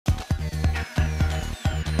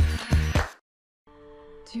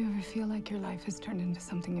Do you ever feel like your life has turned into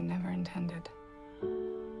something you never intended?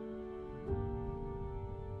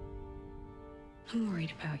 I'm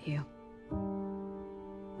worried about you.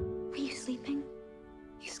 Were you sleeping?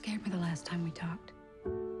 You scared me the last time we talked.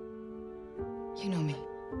 You know me.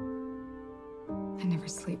 I never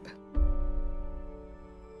sleep.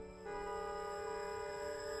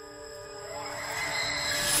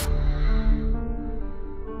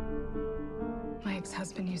 My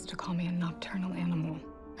ex-husband used to call me a nocturnal animal.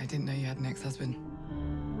 I didn't know you had an ex-husband.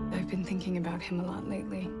 I've been thinking about him a lot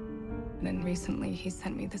lately. And then recently, he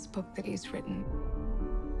sent me this book that he's written.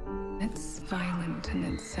 It's violent and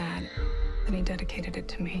it's sad. And he dedicated it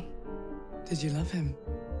to me. Did you love him?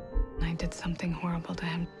 I did something horrible to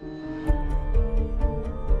him.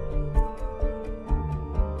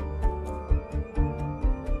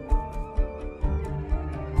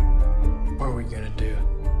 What are we gonna do?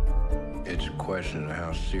 It's a question of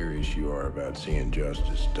how serious you are about seeing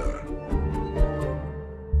justice done.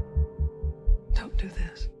 Don't do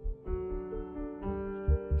this.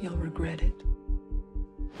 You'll regret it.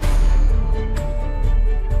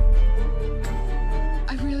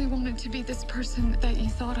 I really wanted to be this person that you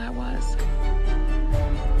thought I was.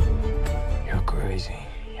 You're crazy.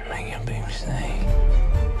 You're making a big mistake.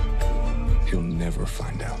 You'll never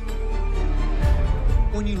find out.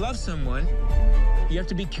 When you love someone, you have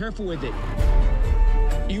to be careful with it.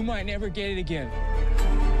 You might never get it again.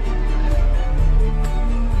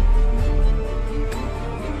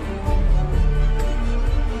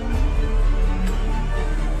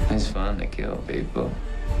 It's fun to kill people.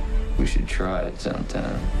 We should try it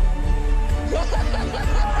sometime.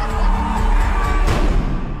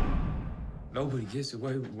 Nobody gets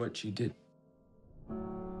away with what you did.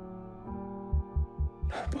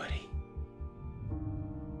 Nobody.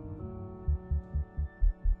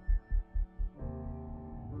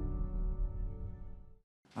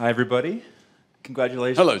 Hi, everybody.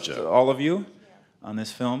 Congratulations Hello, Joe. to all of you on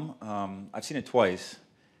this film. I've seen it twice.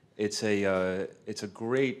 It's a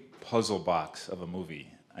great puzzle box of a movie.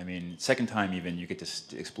 I mean, second time even, you get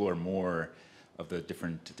to explore more of the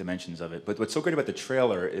different dimensions of it. But what's so great about the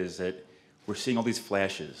trailer is that we're seeing all these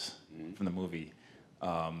flashes from the movie,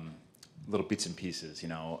 little bits and pieces, you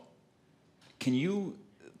know. Can you,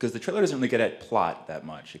 because the trailer doesn't really get at plot that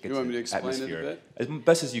much. It gets You want me to at explain it a atmosphere bit? as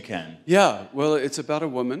best as you can. Yeah, well, it's about a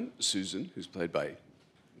woman, Susan, who's played by,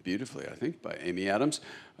 beautifully, I think, by Amy Adams,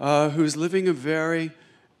 who's living a very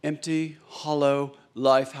empty, hollow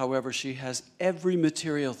life. However, she has every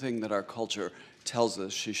material thing that our culture tells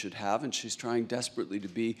us she should have, and she's trying desperately to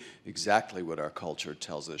be exactly what our culture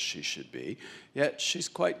tells us she should be. Yet she's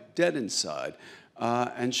quite dead inside.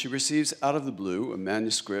 And she receives out of the blue a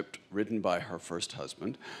manuscript written by her first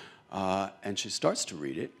husband, and she starts to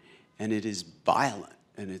read it, and it is violent,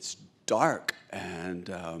 and it's dark, and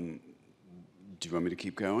do you want me to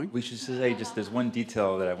keep going? We should say just there's one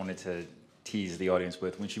detail that I wanted to tease the audience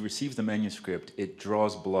with. When she receives the manuscript, it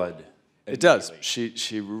draws blood. It does.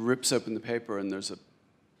 She rips open the paper, and there's a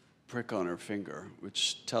prick on her finger,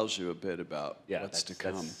 which tells you a bit about what's to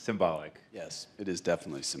come. That's symbolic. Yes, it is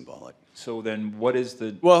definitely symbolic. So then what is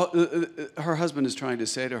the... Well, her husband is trying to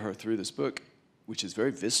say to her through this book, which is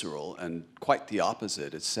very visceral and quite the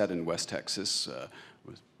opposite. It's set in West Texas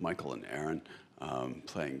with Michael and Aaron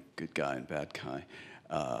playing good guy and bad guy.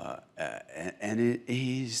 And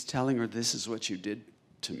he's telling her, this is what you did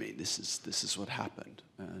to me. This is what happened.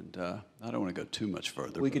 And I don't want to go too much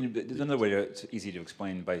further. There's another way it's easy to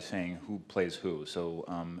explain by saying who plays who. So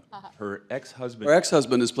her ex-husband... Her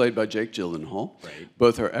ex-husband is played by Jake Gyllenhaal. Right.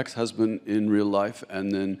 Both her ex-husband in real life,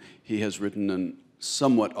 and then he has written a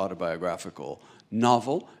somewhat autobiographical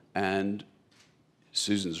novel, and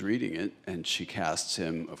Susan's reading it, and she casts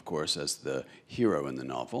him, of course, as the hero in the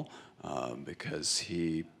novel, because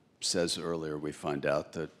he says earlier, we find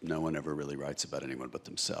out that no one ever really writes about anyone but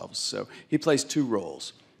themselves. So he plays two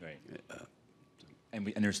roles. Right.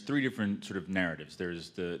 And there's three different sort of narratives.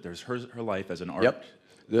 There's her life as an art.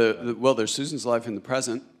 Yep. Well, there's Susan's life in the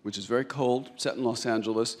present, which is very cold, set in Los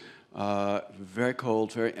Angeles, very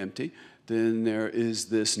cold, very empty. Then there is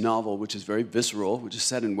this novel, which is very visceral, which is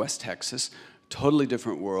set in West Texas, totally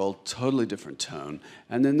different world, totally different tone.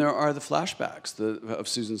 And then there are the flashbacks of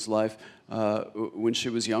Susan's life when she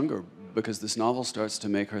was younger, because this novel starts to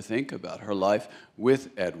make her think about her life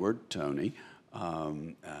with Edward, Tony,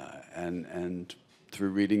 and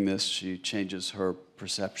through reading this, she changes her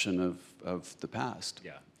perception of the past.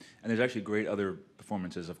 Yeah, and there's actually great other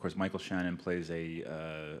performances. Of course, Michael Shannon plays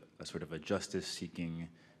a sort of a justice-seeking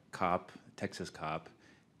cop, Texas cop.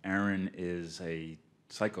 Aaron is a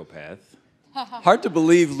psychopath, Hard to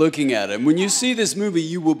believe looking at him. When you see this movie,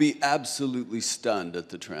 you will be absolutely stunned at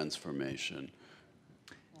the transformation.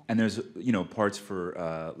 And there's, you know, parts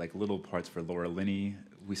for, like little parts for Laura Linney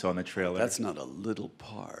we saw in the trailer. That's not a little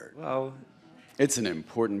part. Well, it's an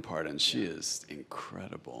important part, and she is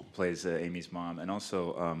incredible. Plays Amy's mom, and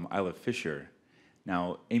also Isla Fisher.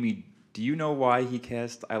 Now, Amy, do you know why he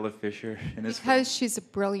cast Isla Fisher in this film? Because she's a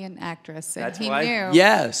brilliant actress, and That's he why? knew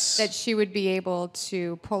Yes. that she would be able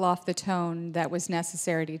to pull off the tone that was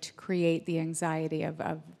necessary to create the anxiety of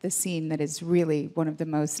the scene that is really one of the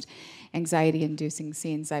most anxiety-inducing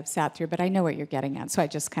scenes I've sat through. But I know what you're getting at, so I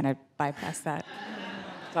just kind of bypassed that.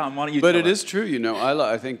 Tom, why don't you But tell it us? is true, you know, Isla,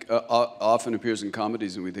 I think, often appears in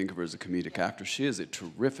comedies and we think of her as a comedic actress. She is a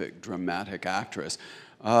terrific, dramatic actress.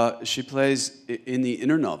 She plays, in the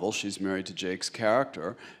inner novel, she's married to Jake's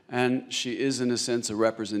character, and she is, in a sense, a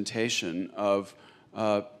representation of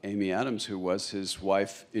Amy Adams, who was his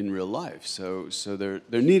wife in real life. So there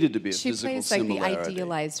needed to be a She physical plays like the similarity.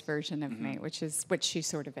 idealized version of me, which is what she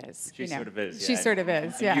sort of is. She you know. sort of is, She yeah. sort of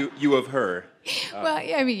is, And yeah. You of her. Well,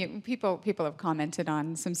 yeah, I mean, people have commented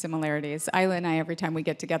on some similarities. Isla and I, every time we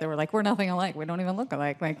get together, we're like, we're nothing alike. We don't even look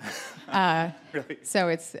alike. Like, Really? so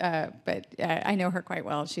it's. But I know her quite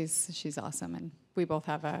well. She's awesome, and we both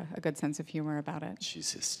have a good sense of humor about it.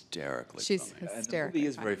 She's hysterically She's funny. And the hysterical. movie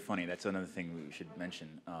is very funny. That's another thing we should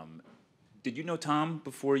mention. Did you know Tom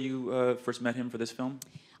before you first met him for this film?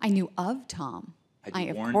 I knew of Tom. Had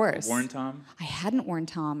you Of course. warned Tom? I hadn't worn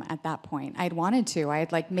Tom at that point. I'd wanted to. I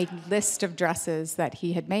had like made list of dresses that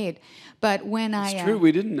he had made, but when It's true,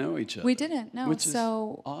 we didn't know each other. we didn't know. Which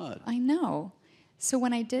So is odd. I know. So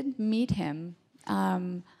when I did meet him,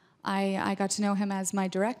 I got to know him as my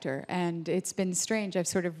director, and it's been strange. I've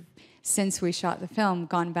sort of, since we shot the film,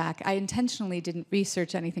 gone back. I intentionally didn't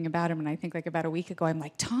research anything about him, and I think like about a week ago, I'm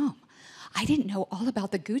like, Tom, I didn't know all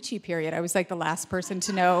about the Gucci period. I was like the last person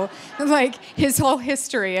to know like his whole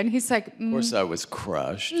history, and he's like, Of course, I was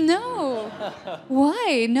crushed. no.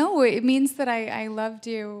 Why? No, it means that I loved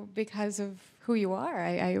you because of who you are.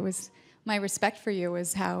 I was, my respect for you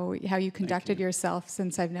is how you conducted yourself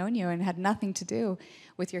since I've known you, and had nothing to do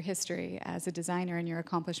with your history as a designer and your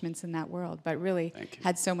accomplishments in that world, but really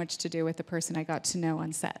had so much to do with the person I got to know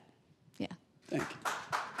on set. Yeah. Thank you.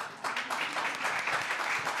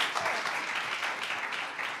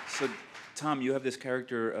 So, Tom, you have this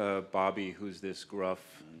character, Bobby, who's this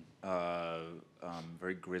gruff,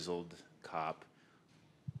 very grizzled cop.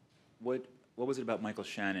 What was it about Michael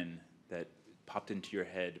Shannon that popped into your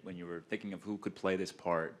head when you were thinking of who could play this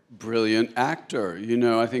part? Brilliant actor. You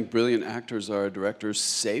know, I think brilliant actors are a director's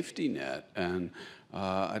safety net. And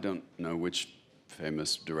I don't know which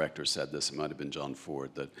famous director said this. It might have been John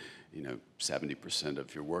Ford, that, you know, 70%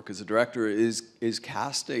 of your work as a director is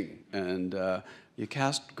casting. And you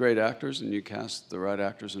cast great actors and you cast the right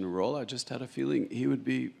actors in a role. I just had a feeling he would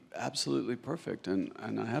be absolutely perfect. And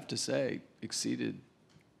I have to say, exceeded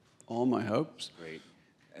all my hopes. Great.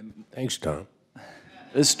 Thanks, Tom.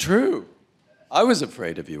 It's true. I was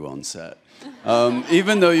afraid of you on set.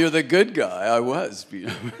 Even though you're the good guy, I was. You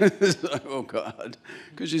know? Oh, God.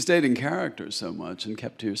 Because you stayed in character so much and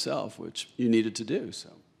kept to yourself, which you needed to do. So.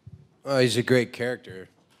 Oh, he's a great character.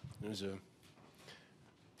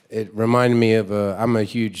 It reminded me of, I'm a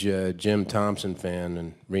huge Jim Thompson fan,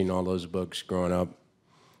 and reading all those books growing up,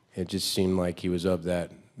 it just seemed like he was of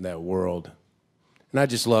that world. And I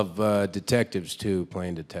just love detectives, too,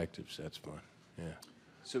 playing detectives. That's fun, yeah.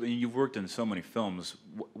 So I mean, you've worked in so many films.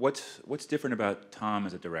 What's different about Tom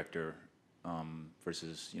as a director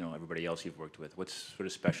versus, you know, everybody else you've worked with? What's sort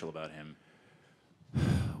of special about him?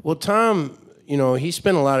 Well, Tom, you know, he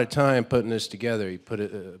spent a lot of time putting this together. He put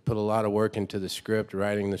a lot of work into the script,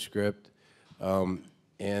 writing the script,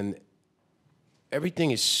 and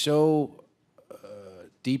everything is so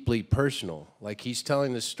deeply personal. Like, he's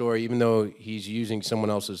telling this story, even though he's using someone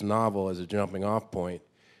else's novel as a jumping off point,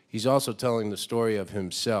 he's also telling the story of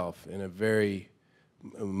himself in a very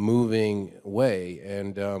moving way.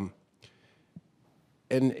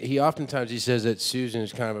 And he oftentimes, he says that Susan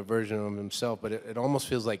is kind of a version of himself, but it almost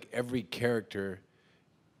feels like every character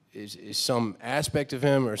is some aspect of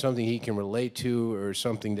him or something he can relate to or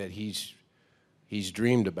something that he's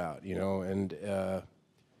dreamed about, you know, and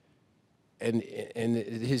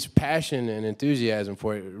his passion and enthusiasm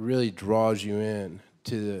for it really draws you in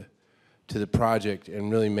to the project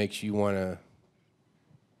and really makes you want to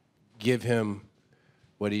give him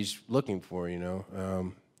what he's looking for, you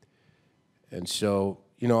know. And so,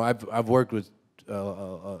 you know, I've worked with a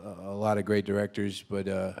lot of great directors, but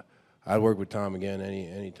I'd work with Tom again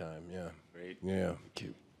anytime. Yeah. Great. Yeah. Thank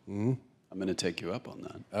you. Mm-hmm. I'm going to take you up on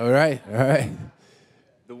that. All right. All right.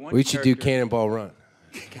 The one We should do character- Cannonball Run.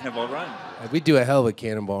 Cannonball Run. We do a hell of a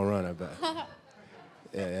Cannonball Run, I bet.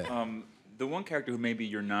 Yeah. The one character who maybe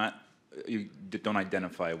you don't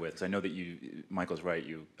identify with, because I know that Michael's right,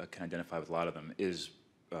 you can identify with a lot of them, is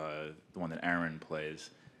the one that Aaron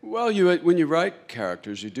plays. Well, when you write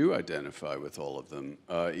characters, you do identify with all of them,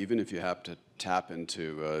 even if you have to tap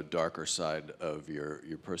into a darker side of your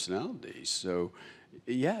personality. So,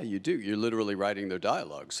 yeah, you do. You're literally writing their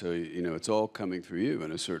dialogue. So, it's all coming through you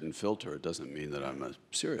in a certain filter. It doesn't mean that I'm a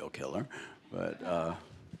serial killer, but...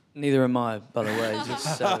 Neither am I, by the way,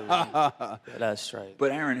 just so get that straight.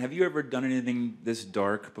 But Aaron, have you ever done anything this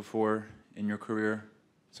dark before in your career?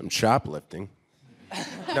 Some shoplifting.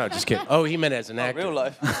 No, just kidding. Oh, he meant as an actor. Real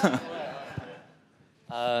life.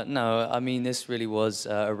 No, I mean, this really was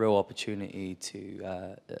a real opportunity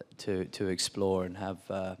to explore and have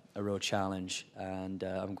a real challenge, and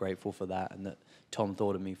I'm grateful for that, and that Tom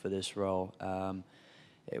thought of me for this role.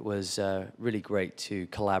 It was really great to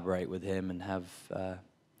collaborate with him and have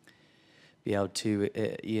be able to,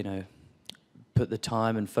 put the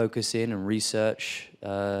time and focus in and research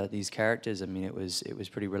these characters. I mean, it was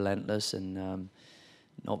pretty relentless and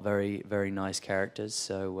not very, very nice characters.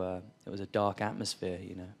 So it was a dark atmosphere.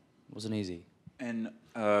 It wasn't easy. And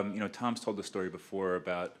Tom's told the story before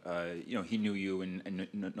about he knew you and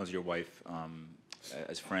knows your wife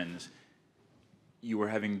as friends. You were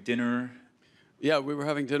having dinner. Yeah, we were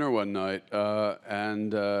having dinner one night,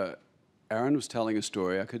 and Aaron was telling a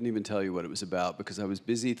story. I couldn't even tell you what it was about because I was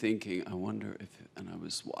busy thinking, I wonder if, and I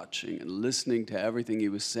was watching and listening to everything he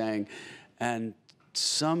was saying, and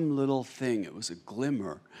some little thing, it was a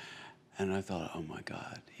glimmer, and I thought, oh my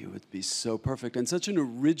God, he would be so perfect, and such an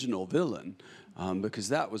original villain, because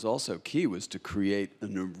that was also key, was to create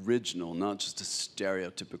an original, not just a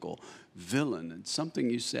stereotypical villain. And something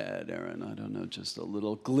you said, Aaron, I don't know, just a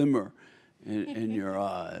little glimmer in your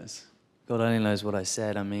eyes. God only knows what I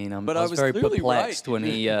said. I mean, I was was very clearly perplexed right. when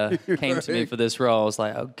he came to me for this role. I was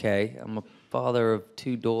like, okay, I'm a father of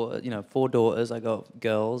 4 daughters. I got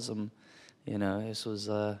girls. This was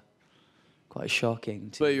quite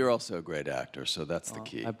shocking. But you're also a great actor, so that's the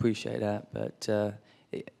key. I appreciate that. But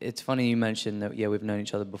it's funny you mentioned that, yeah, we've known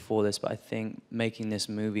each other before this, but I think making this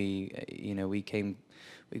movie,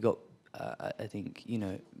 I think,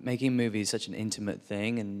 making movies is such an intimate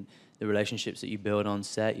thing, and the relationships that you build on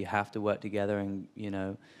set, you have to work together and,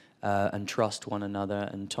 and trust one another.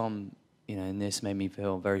 And Tom, in this made me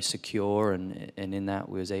feel very secure, and in that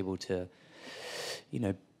we was able to,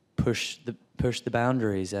 push the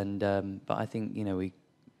boundaries. And but I think,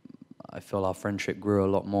 I feel our friendship grew a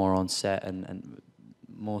lot more on set, and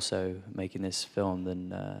more so making this film than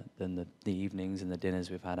the evenings and the dinners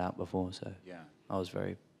we've had out before. So yeah, that was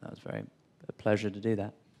very a pleasure to do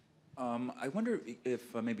that. I wonder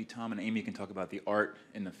if maybe Tom and Amy can talk about the art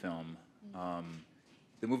in the film.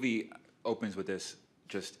 The movie opens with this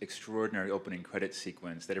just extraordinary opening credit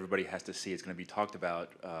sequence that everybody has to see. It's going to be talked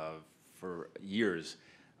about for years,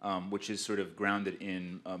 which is sort of grounded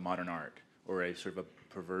in modern art, or a sort of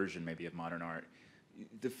a perversion maybe of modern art.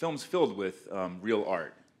 The film's filled with real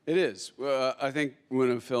art. It is. Well, I think when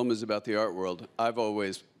a film is about the art world, I've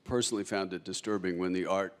always personally found it disturbing when the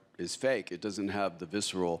art is fake. It doesn't have the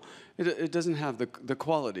visceral, it doesn't have the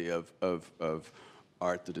quality of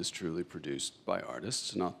art that is truly produced by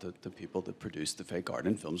artists, not the people that produce the fake art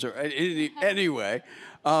in films. Or anyway,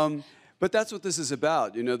 but that's what this is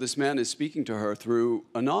about. This man is speaking to her through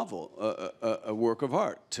a novel, a work of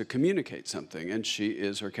art, to communicate something, and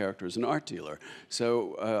her character is an art dealer.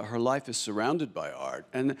 So her life is surrounded by art,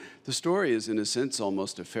 and the story is, in a sense,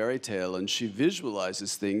 almost a fairy tale, and she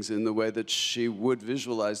visualizes things in the way that she would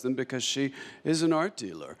visualize them because she is an art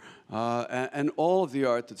dealer. And all of the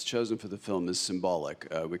art that's chosen for the film is symbolic.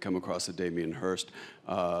 We come across a Damien Hirst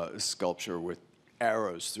sculpture with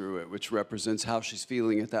arrows through it, which represents how she's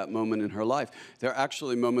feeling at that moment in her life. There are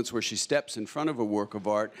actually moments where she steps in front of a work of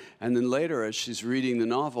art, and then later, as she's reading the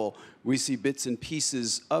novel, we see bits and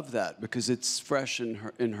pieces of that because it's fresh in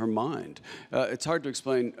her mind. It's hard to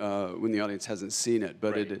explain when the audience hasn't seen it,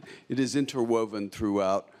 but right. it is interwoven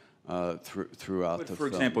throughout throughout the film. For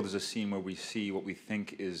example, there's a scene where we see what we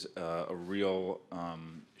think is a real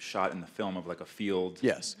shot in the film of like a field.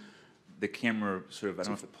 Yes. The camera sort of, I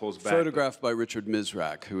don't know if it pulls back. Photographed by Richard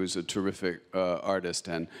Mizrak, who is a terrific artist,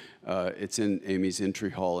 and it's in Amy's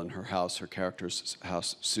entry hall in her house, her character's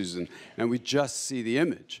house, Susan, and we just see the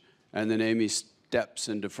image, and then Amy steps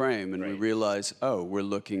into frame, and we realize, oh, we're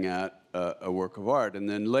looking at a work of art. And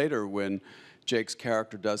then later, when Jake's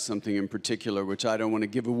character does something in particular, which I don't want to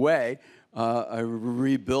give away, I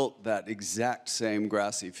rebuilt that exact same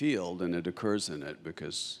grassy field, and it occurs in it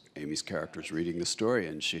because Amy's character is reading the story,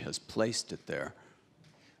 and she has placed it there.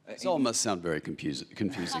 This all must sound very confusing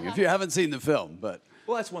if you haven't seen the film, but...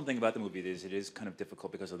 Well, that's one thing about the movie, is it is kind of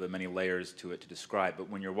difficult because of the many layers to it to describe, but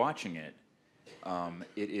when you're watching it,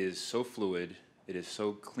 it is so fluid, it is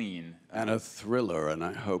so clean. And a thriller, and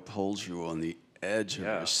I hope holds you on the edge of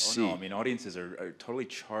your seat. Oh no, I mean, audiences are totally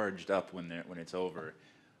charged up when it's over.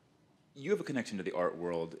 You have a connection to the art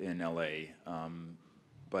world in LA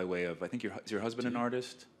by way of, I think, is your husband an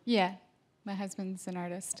artist? Yeah, my husband's an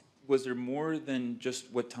artist. Was there more than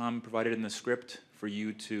just what Tom provided in the script for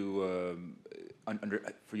you to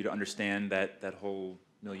understand that whole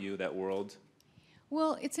milieu, that world?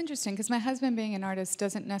 Well, it's interesting because my husband being an artist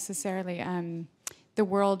doesn't necessarily, the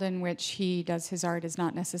world in which he does his art is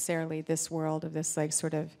not necessarily this world of this like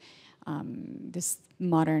sort of, this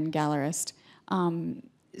modern gallerist.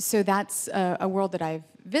 So that's a world that I've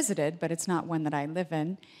visited, but it's not one that I live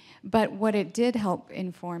in. But what it did help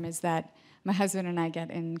inform is that my husband and I get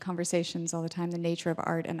in conversations all the time, the nature of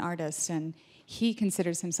art and artists, and he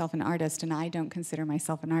considers himself an artist, and I don't consider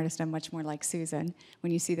myself an artist. I'm much more like Susan.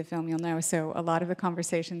 When you see the film, you'll know. So a lot of the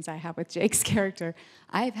conversations I have with Jake's character,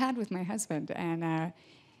 I've had with my husband, and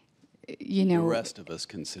you know... The rest of us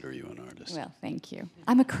consider you an artist. Well, thank you.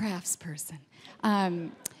 I'm a craftsperson.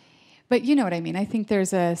 But you know what I mean. I think there's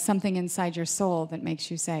something inside your soul that makes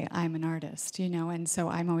you say, I'm an artist, you know? And so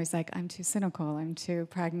I'm always like, I'm too cynical, I'm too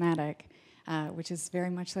pragmatic, which is very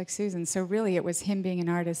much like Susan. So really it was him being an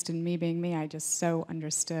artist and me being me. I just so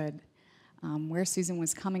understood where Susan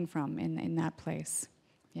was coming from in that place.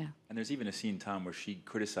 Yeah. And there's even a scene, Tom, where she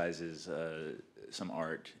criticizes some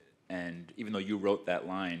art, and even though you wrote that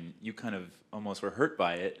line, you kind of almost were hurt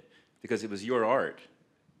by it because it was your art.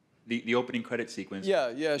 The opening credit sequence.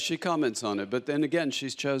 Yeah, she comments on it, but then again,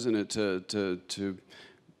 she's chosen it to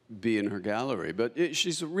be in her gallery. But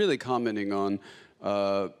she's really commenting on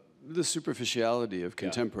the superficiality of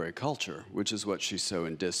contemporary culture, which is what she's so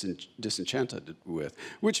disenchanted with,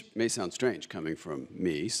 which may sound strange coming from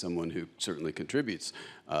me, someone who certainly contributes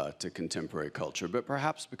to contemporary culture, but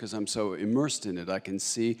perhaps because I'm so immersed in it, I can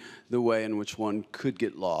see the way in which one could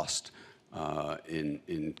get lost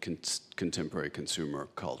in contemporary consumer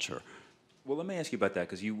culture. Well, let me ask you about that,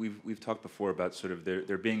 because we've talked before about sort of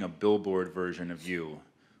there being a billboard version of you.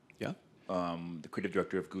 Yeah. The creative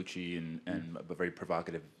director of Gucci and a very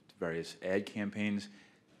provocative various ad campaigns.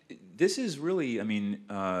 This is really, I mean,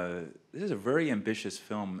 this is a very ambitious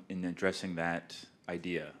film in addressing that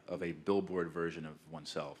idea of a billboard version of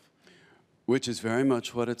oneself. Which is very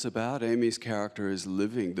much what it's about. Amy's character is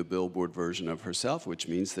living the billboard version of herself, which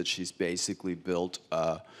means that she's basically built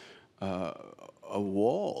a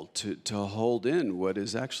wall to hold in what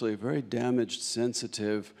is actually a very damaged,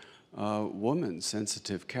 sensitive woman,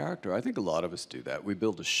 sensitive character. I think a lot of us do that. We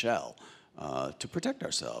build a shell to protect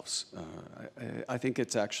ourselves. I think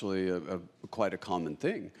it's actually quite a common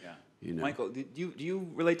thing. Yeah. You know? Michael, do you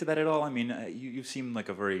relate to that at all? I mean, you seem like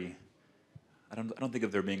a very... I don't think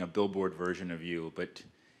of there being a billboard version of you, but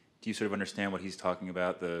do you sort of understand what he's talking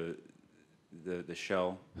about, the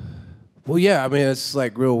shell? Well, yeah, I mean, it's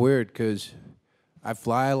like real weird because I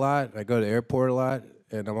fly a lot, I go to the airport a lot,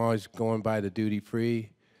 and I'm always going by the duty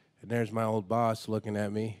free, and there's my old boss looking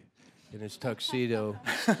at me in his tuxedo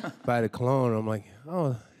by the cologne. I'm like,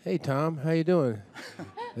 oh, hey, Tom, how you doing?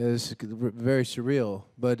 It's very surreal.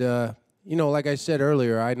 But, you know, like I said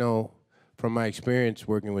earlier, I know from my experience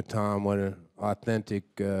working with Tom what an authentic,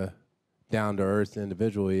 down-to-earth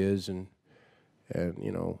individual he is, and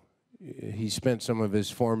you know, he spent some of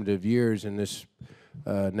his formative years in this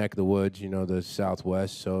neck of the woods, you know, the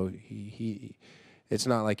Southwest. So it's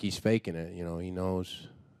not like he's faking it. You know, he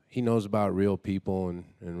knows about real people and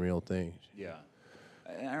real things. Yeah,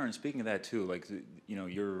 Aaron, speaking of that too, like, you know,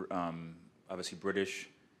 you're obviously British.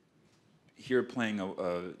 Here playing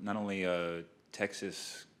not only a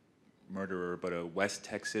Texas murderer, but a West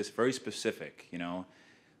Texas, very specific, you know.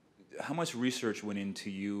 How much research went into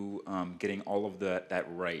you getting all of that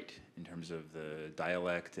right in terms of the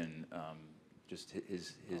dialect and just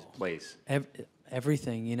his place?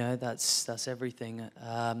 Everything, you know, that's everything.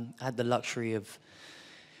 I had the luxury of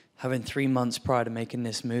having 3 months prior to making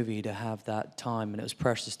this movie to have that time, and it was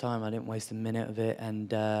precious time. I didn't waste a minute of it,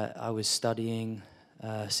 and I was studying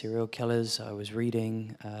serial killers. I was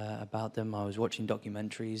reading about them. I was watching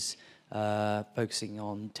documentaries focusing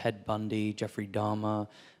on Ted Bundy, Jeffrey Dahmer.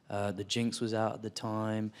 The Jinx was out at the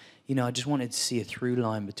time. You know, I just wanted to see a through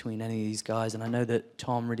line between any of these guys, and I know that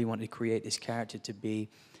Tom really wanted to create this character to be,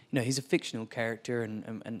 you know, he's a fictional character,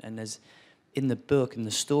 and there's, in the book, in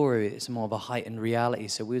the story, it's more of a heightened reality.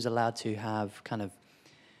 So we was allowed to have kind of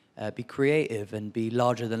be creative and be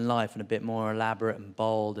larger than life and a bit more elaborate and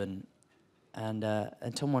bold, and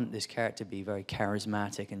Tom wanted this character to be very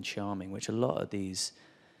charismatic and charming, which a lot of these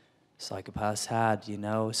psychopaths had, you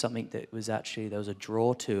know, something that was actually, there was a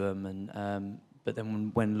draw to him, and but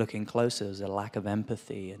then when looking closer, there was a lack of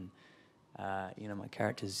empathy, and you know, my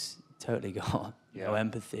character's totally got no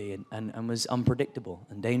empathy, and was unpredictable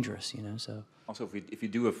and dangerous, you know. So also, if you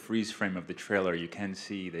do a freeze frame of the trailer, you can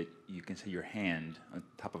see your hand on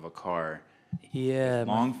top of a car. Yeah,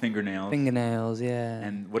 long fingernails. Fingernails, yeah.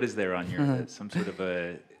 And what is there on your some sort of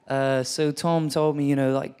a? So Tom told me, you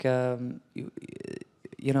know, like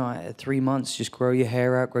you know, at 3 months, just grow your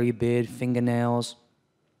hair out, grow your beard, fingernails,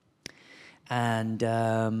 and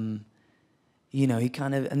you know, he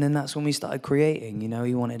kind of, and then that's when we started creating. You know,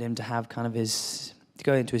 he wanted him to have kind of to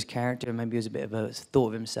go into his character. Maybe he was a bit of thought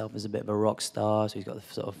of himself as a bit of a rock star. So he's got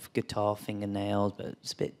the sort of guitar fingernails, but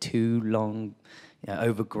it's a bit too long, you know,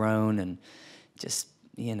 overgrown, and just,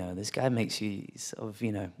 you know, this guy makes you sort of,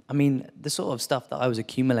 you know, I mean, the sort of stuff that I was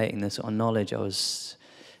accumulating, the sort of knowledge I was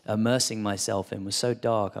immersing myself in was so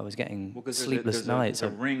dark. I was getting sleepless nights.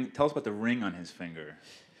 There's a ring. Tell us about the ring on his finger.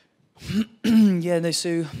 Yeah, no,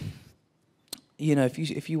 so, you know,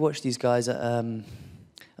 if you watch these guys, a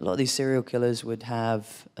lot of these serial killers would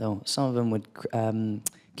have, some of them would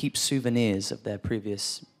keep souvenirs of their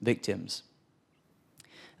previous victims.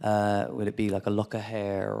 Would it be like a lock of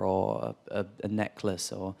hair or a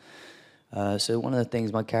necklace? Or so one of the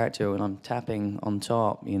things, my character, when I'm tapping on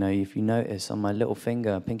top, you know, if you notice on my little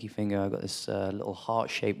finger, pinky finger, I've got this little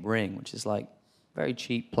heart-shaped ring, which is like very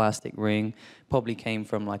cheap plastic ring. Probably came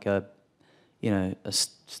from like a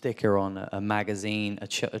sticker on a magazine, a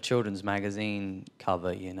children's magazine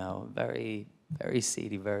cover, you know, very, very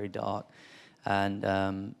seedy, very dark.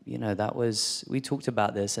 And, you know, we talked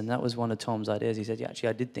about this, and that was one of Tom's ideas. He said, yeah, actually,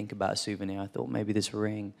 I did think about a souvenir. I thought maybe this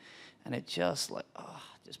ring. And it just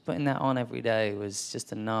just putting that on every day was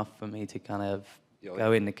just enough for me to kind of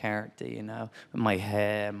go in the character, you know, with my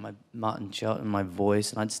hair, my mutton chop, and my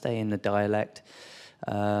voice, and I'd stay in the dialect.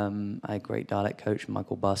 I had a great dialect coach,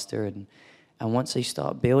 Michael Buster, and once you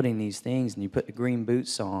start building these things and you put the green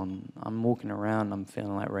boots on, I'm walking around, I'm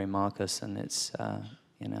feeling like Ray Marcus, and it's,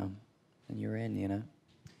 you know, and you're in, you know.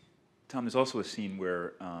 Tom, there's also a scene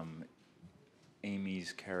where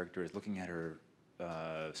Amy's character is looking at her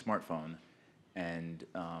smartphone, and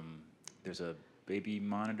there's a baby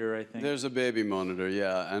monitor, I think. There's a baby monitor,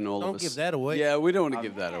 yeah, and all of us. Don't give that away. Yeah, we don't want to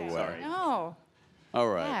give that away. Sorry. No. All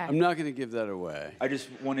right, Yeah. I'm not going to give that away. I just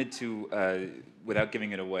wanted to, without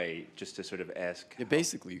giving it away, just to sort of ask. Yeah,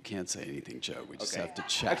 basically, you can't say anything, Joe. We just have to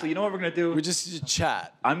chat. Actually, you know what we're going to do? We just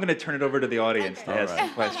chat. I'm going to turn it over to the audience to ask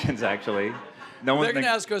some questions, actually. No one's They're going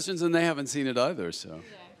to ask questions, and they haven't seen it either, so.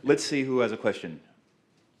 Let's see who has a question.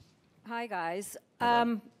 Hi, guys.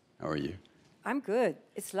 How are you? I'm good.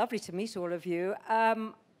 It's lovely to meet all of you.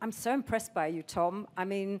 I'm so impressed by you, Tom. I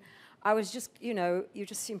mean, I was just, you know, you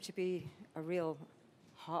just seem to be a real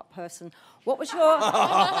heart person. What was your...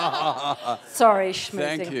 Sorry, schmoozing.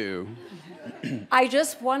 Thank you. I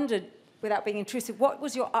just wondered, without being intrusive, what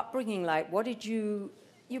was your upbringing like? What did you...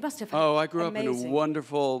 You must have had I grew up in a amazing-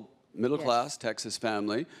 wonderful middle-class Texas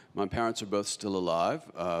family. My parents are both still alive.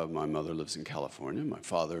 My mother lives in California, my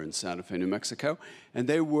father in Santa Fe, New Mexico, and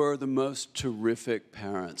they were the most terrific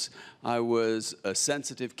parents. I was a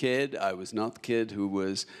sensitive kid. I was not the kid who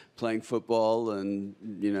was playing football and,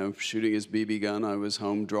 you know, shooting his BB gun. I was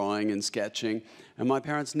home drawing and sketching, and my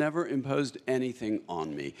parents never imposed anything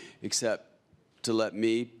on me except to let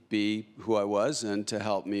me be who I was and to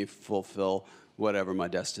help me fulfill whatever my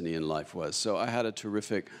destiny in life was. So I had a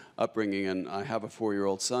terrific upbringing, and I have a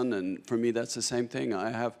 4-year-old son, and for me that's the same thing. I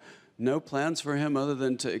have no plans for him other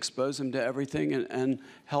than to expose him to everything and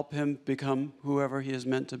help him become whoever he is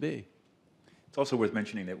meant to be. It's also worth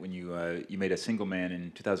mentioning that when you made A Single Man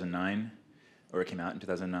in 2009, or it came out in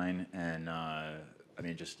 2009, and I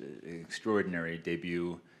mean, just an extraordinary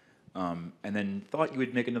debut, and then thought you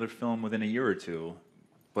would make another film within a year or two.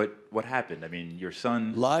 But what happened? I mean, your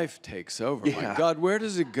son... Life takes over. Yeah. My God, where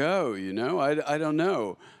does it go, you know? I don't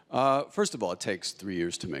know. First of all, it takes 3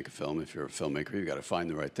 years to make a film. If you're a filmmaker, you've got to find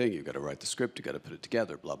the right thing. You've got to write the script. You've got to put it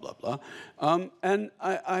together, blah, blah, blah. And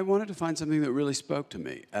I wanted to find something that really spoke to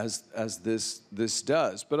me, as this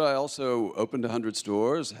does. But I also opened 100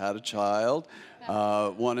 stores, had a child,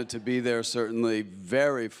 wanted to be there certainly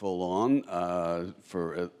very full on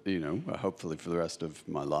for, you know, hopefully for the rest of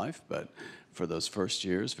my life. But for those first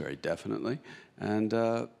years, very definitely. And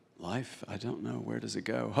life, I don't know, where does it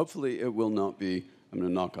go? Hopefully it will not be I'm going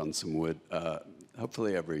to knock on some wood,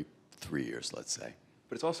 hopefully every 3 years, let's say.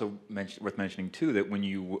 But it's also worth mentioning, too, that when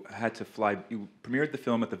you had to fly, you premiered the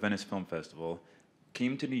film at the Venice Film Festival,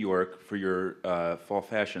 came to New York for your fall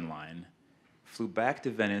fashion line, flew back to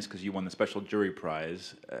Venice because you won the special jury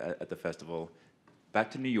prize at the festival, back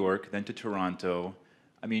to New York, then to Toronto.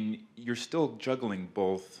 I mean, you're still juggling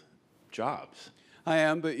both jobs. I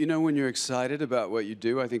am, but you know, when you're excited about what you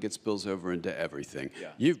do, I think it spills over into everything. Yeah.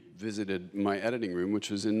 You've visited my editing room,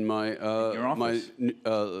 which was in my office.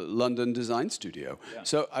 London design studio. Yeah.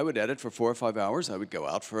 So I would edit for 4 or 5 hours. I would go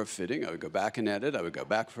out for a fitting. I would go back and edit. I would go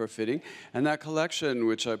back for a fitting. And that collection,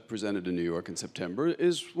 which I presented in New York in September,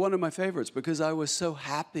 is one of my favorites because I was so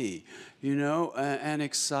happy, you know, and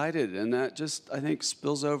excited. And that just, I think,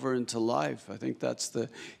 spills over into life. I think that's the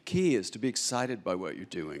key, is to be excited by what you're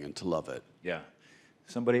doing and to love it. Yeah.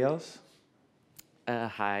 Somebody else?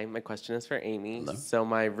 Hi, my question is for Amy. Hello. So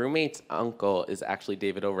my roommate's uncle is actually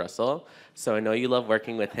David O. Russell. So I know you love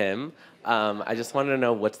working with him. I just wanted to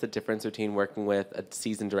know what's the difference between working with a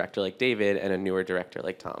seasoned director like David and a newer director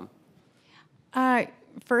like Tom?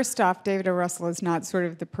 First off, David O. Russell is not sort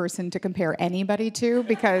of the person to compare anybody to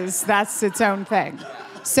because that's its own thing.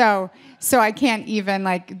 So I can't even,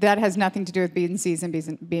 like, that has nothing to do with being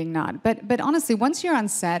seasoned, being not. But honestly, once you're on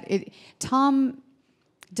set, Tom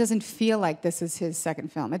doesn't feel like this is his second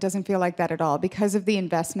film. It doesn't feel like that at all because of the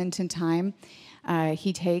investment in time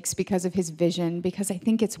he takes, because of his vision, because I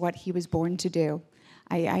think it's what he was born to do.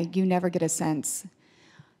 You never get a sense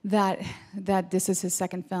that this is his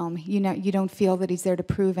second film. You know, you don't feel that he's there to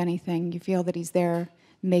prove anything. You feel that he's there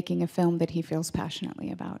making a film that he feels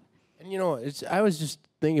passionately about. And you know, I was just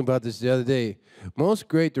thinking about this the other day. Most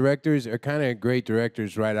great directors are kind of great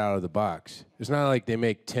directors right out of the box. It's not like they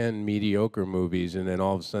make 10 mediocre movies and then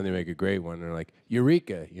all of a sudden they make a great one. They're like,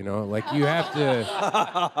 Eureka, you know? Like, you have to,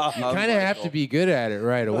 you kind of have to be good at it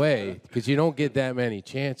right away because you don't get that many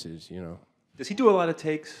chances, you know? Does he do a lot of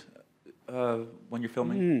takes when you're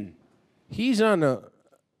filming? He's on the,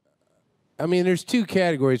 I mean, there's two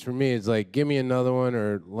categories for me. It's like, give me another one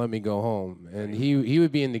or let me go home. And he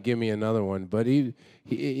would be into give me another one. But he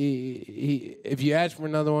if you asked for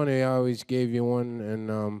another one, he always gave you one.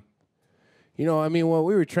 And, you know, I mean, what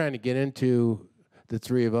we were trying to get into, the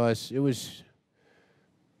three of us,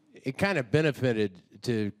 it kind of benefited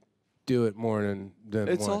to do it more than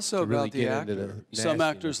it's once, also to really about the get into actor. the Some nastiness.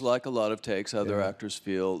 actors like a lot of takes. Other actors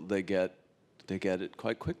feel they get it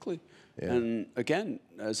quite quickly. Yeah. And again,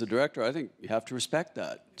 as a director, I think you have to respect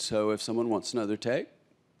that. So if someone wants another take,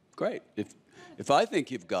 great. If I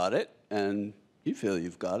think you've got it and you feel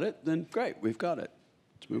you've got it, then great, we've got it.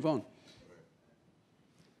 Let's move on.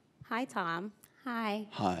 Hi, Tom. Hi.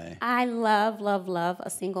 Hi. I love, love, love A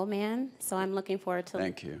Single Man, so I'm looking forward to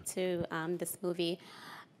this movie.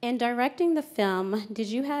 In directing the film, did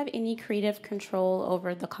you have any creative control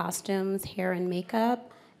over the costumes, hair, and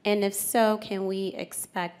makeup? And if so, can we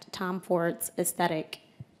expect Tom Ford's aesthetic?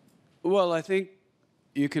 Well, I think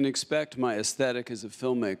you can expect my aesthetic as a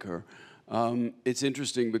filmmaker. It's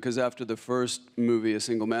interesting because after the first movie, A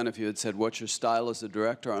Single Man, if you had said, what's your style as a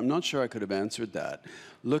director, I'm not sure I could have answered that.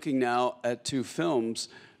 Looking now at two films,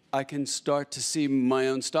 I can start to see my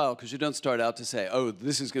own style, because you don't start out to say, oh,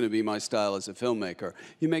 this is going to be my style as a filmmaker.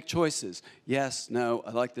 You make choices. Yes, no,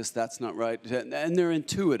 I like this, that's not right. And they're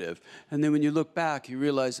intuitive. And then when you look back, you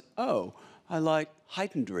realize, oh, I like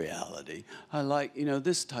heightened reality. I like, you know,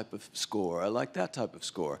 this type of score. I like that type of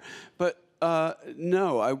score. But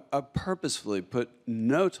no, I purposefully put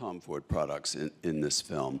no Tom Ford products in this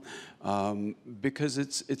film because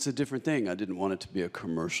it's a different thing. I didn't want it to be a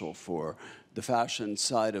commercial for the fashion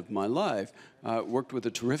side of my life. Worked with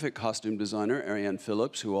a terrific costume designer, Ariane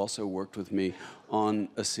Phillips, who also worked with me on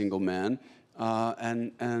A Single Man. No,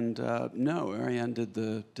 Ariane did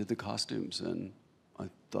the costumes, and I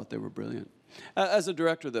thought they were brilliant. As a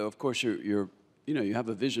director, though, of course, you have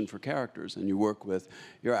a vision for characters, and you work with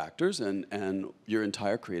your actors and your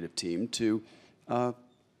entire creative team to,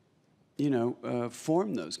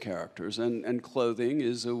 form those characters. And clothing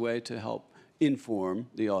is a way to help inform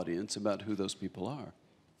the audience about who those people are.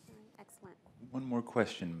 Excellent. One more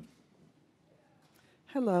question.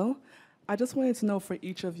 Hello. I just wanted to know for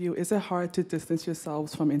each of you, is it hard to distance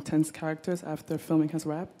yourselves from intense characters after filming has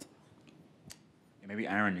wrapped? Yeah, maybe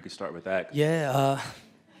Aaron, you could start with that. Yeah.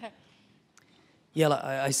 Yeah, like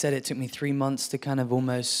I said, it took me 3 months to kind of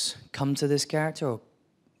almost come to this character or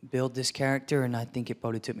build this character, and I think it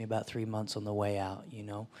probably took me about 3 months on the way out, you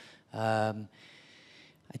know.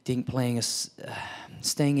 I think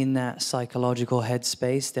staying in that psychological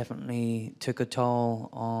headspace definitely took a toll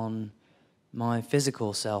on my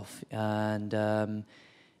physical self, and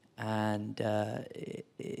and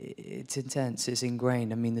it's intense. It's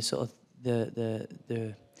ingrained. I mean, the sort of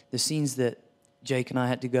the scenes that Jake and I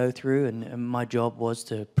had to go through, and my job was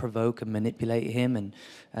to provoke and manipulate him,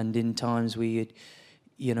 and in times we'd,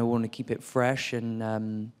 you know, want to keep it fresh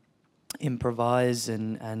and improvise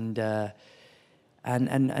and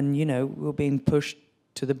you know, we were being pushed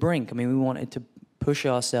to the brink. I mean, we wanted to push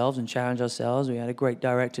ourselves and challenge ourselves. We had a great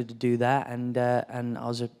director to do that, and I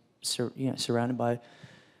was surrounded by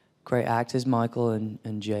great actors, Michael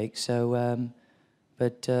and Jake. So,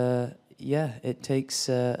 yeah, it takes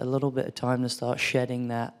a little bit of time to start shedding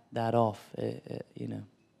that off. You know.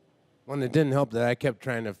 Well, it didn't help that I kept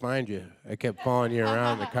trying to find you. I kept following you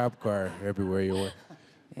around the cop car everywhere you went.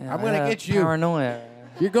 Yeah, I'm gonna get you. Paranoia.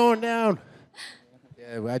 You're going down.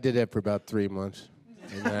 Yeah, I did that for about 3 months,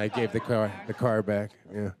 and then I gave the car back.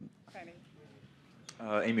 Yeah.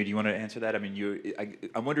 Amy, do you want to answer that? I mean,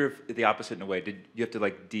 I wonder if the opposite in a way. Did you have to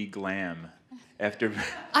like de-glam after?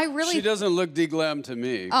 She doesn't look de-glam to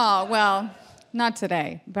me. Oh, well, not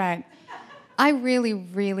today, but I really,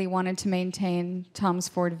 really wanted to maintain Tom's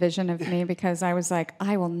Ford vision of me because I was like,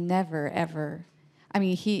 I will never, ever. I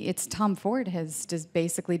mean, it's Tom Ford has just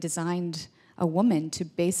basically designed a woman to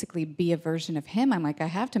basically be a version of him. I'm like, I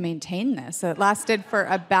have to maintain this. So it lasted for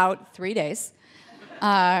about 3 days.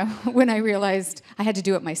 When I realized I had to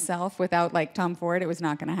do it myself without like Tom Ford, it was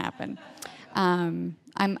not going to happen. I'm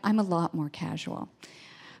a lot more casual.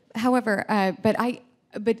 However,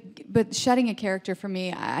 but shedding a character for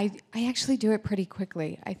me, I actually do it pretty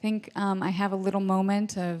quickly. I think I have a little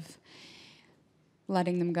moment of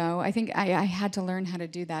letting them go. I think I had to learn how to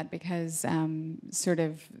do that because sort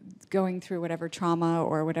of going through whatever trauma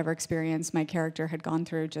or whatever experience my character had gone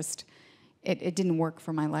through, just it didn't work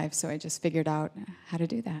for my life. So I just figured out how to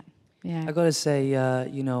do that. Yeah. I gotta say,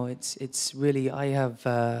 you know, it's really, I have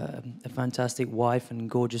a fantastic wife and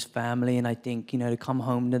gorgeous family, and I think, you know, to come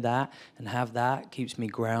home to that and have that keeps me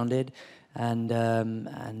grounded, and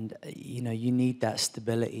you know, you need that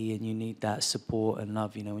stability and you need that support and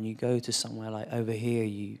love. You know, when you go to somewhere like over here,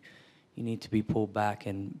 you need to be pulled back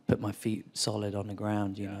and put my feet solid on the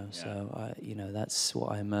ground. You know, so you know, that's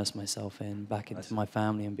what I immerse myself in, back into my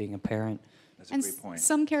family and being a parent. That's a great point.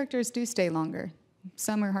 Some characters do stay longer.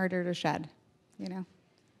 Some are harder to shed, you know,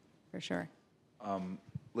 for sure.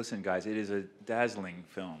 Listen, guys, it is a dazzling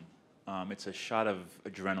film. It's a shot of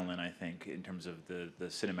adrenaline, I think, in terms of the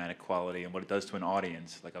cinematic quality and what it does to an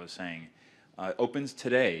audience, like I was saying. It opens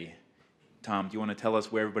today. Tom, do you want to tell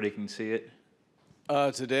us where everybody can see it?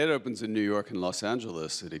 Today it opens in New York and Los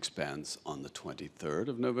Angeles. It expands on the 23rd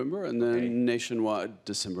of November, and then nationwide,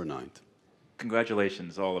 December 9th.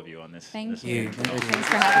 Congratulations, all of you, on this. Thank this you. amazing film. Thanks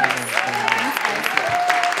for having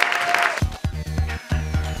us.